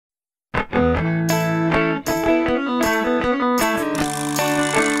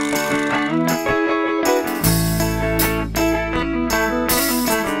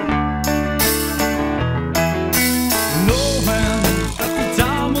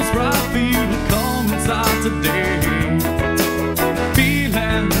today.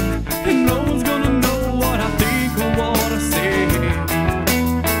 Feeling, and no one's gonna know what I think or what I say.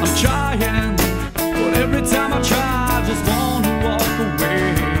 I'm trying, but every time I try, I just wanna walk away.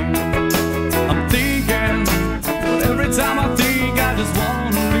 I'm thinking, but every time I think, I just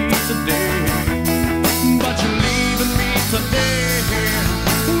wanna leave today. But you're leaving me today.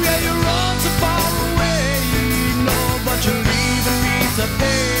 Yeah, you're all so far away. No, but you're leaving me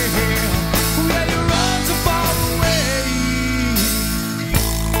today. Yeah, you're all so far away.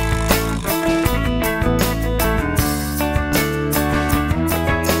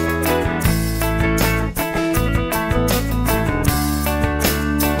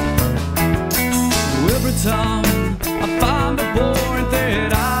 Every time I find a point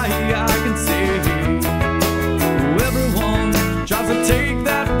that I can see, everyone tries to take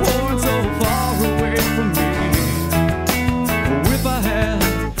that point so far away from me. Oh, if I had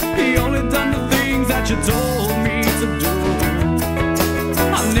only done the things that you told me to do,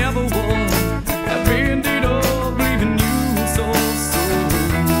 I never would have ended up leaving you so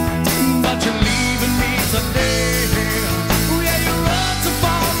soon. But you're leaving me today. Yeah, you're all so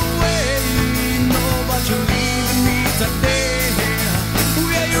far away. No, but you're leaving me today.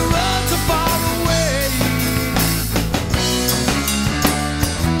 Yeah, you're all so far away.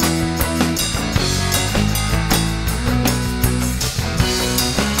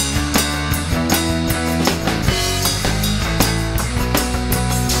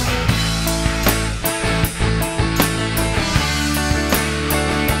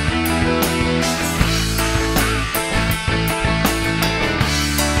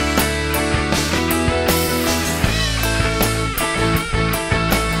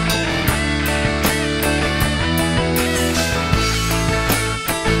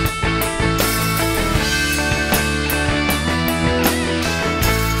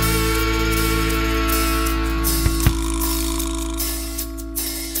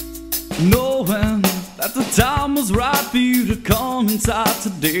 Knowing that the time was right for you to come inside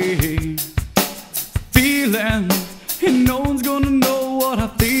today. Feeling, and no one's gonna know what I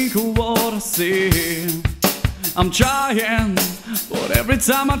think or what I say. I'm trying, but every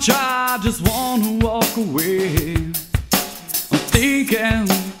time I try, I just wanna walk away. I'm thinking,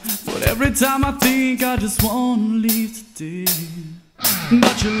 but every time I think, I just wanna leave today.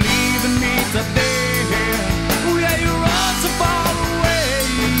 But you're leaving me today. Oh yeah, you're all so far away.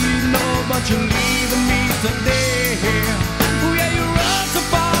 No, but you're leaving